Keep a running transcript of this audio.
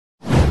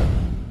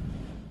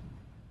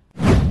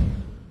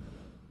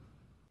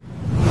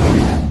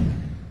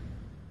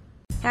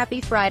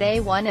Happy Friday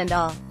one and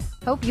all.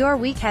 Hope your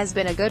week has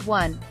been a good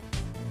one.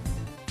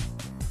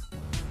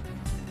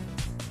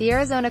 The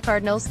Arizona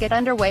Cardinals get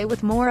underway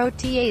with more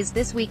OTAs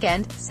this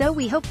weekend, so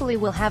we hopefully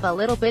will have a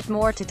little bit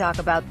more to talk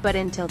about, but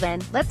until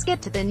then, let's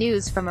get to the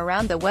news from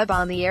around the web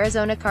on the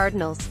Arizona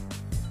Cardinals.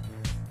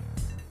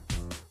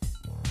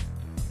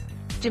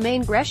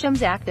 Jermaine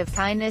Gresham's act of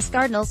kindness.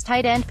 Cardinals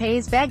tight end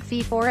pays bag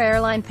fee for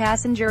airline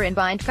passenger in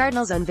bind.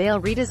 Cardinals unveil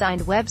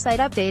redesigned website.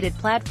 Updated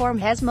platform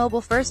has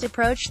mobile first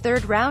approach.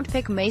 Third round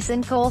pick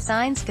Mason Cole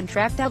signs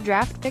contract.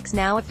 Draft picks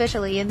now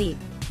officially in the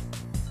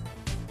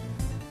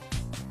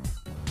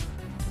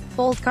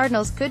fold.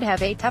 Cardinals could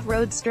have a tough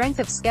road. Strength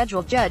of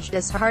schedule judged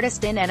as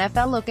hardest in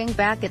NFL. Looking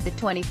back at the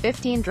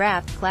 2015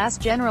 draft class,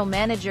 general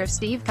manager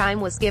Steve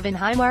Keim was given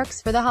high marks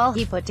for the haul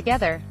he put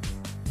together.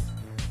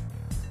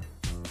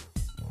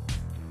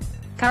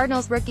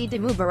 Cardinals rookie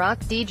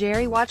Mubarak D.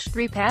 Jerry watched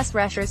 3 pass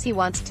rushers he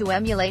wants to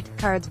emulate.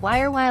 Cards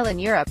wire. While in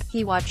Europe,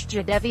 he watched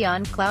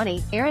Jadeveon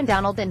Clowney, Aaron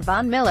Donald and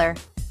Von Miller.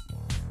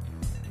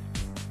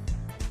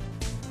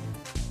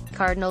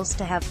 Cardinals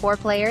to have 4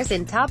 players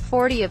in top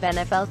 40 of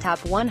NFL top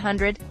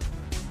 100.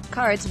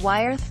 Cards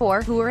wire.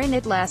 4 who were in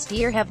it last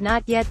year have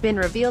not yet been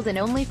revealed and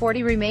only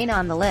 40 remain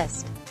on the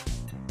list.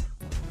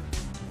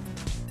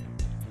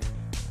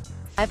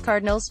 5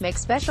 Cardinals make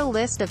special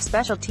list of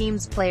special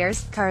teams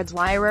players. Cards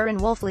wire. and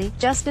Wolfley,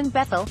 Justin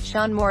Bethel,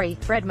 Sean Morey,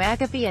 Fred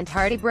McAfee and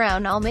Hardy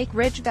Brown all make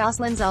Rich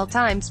Gosselin's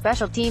all-time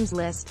special teams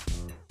list.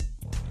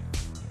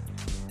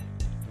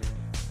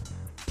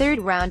 Third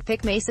round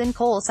pick Mason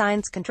Cole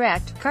signs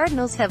contract.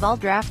 Cardinals have all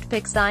draft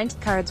picks signed.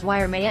 Cards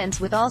wire. May ends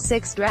with all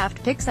 6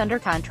 draft picks under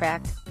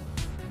contract.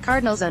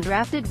 Cardinals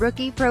undrafted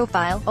rookie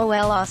profile.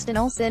 OL Austin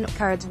Olsen.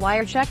 Cards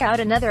wire. Check out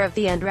another of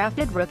the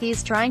undrafted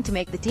rookies trying to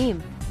make the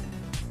team.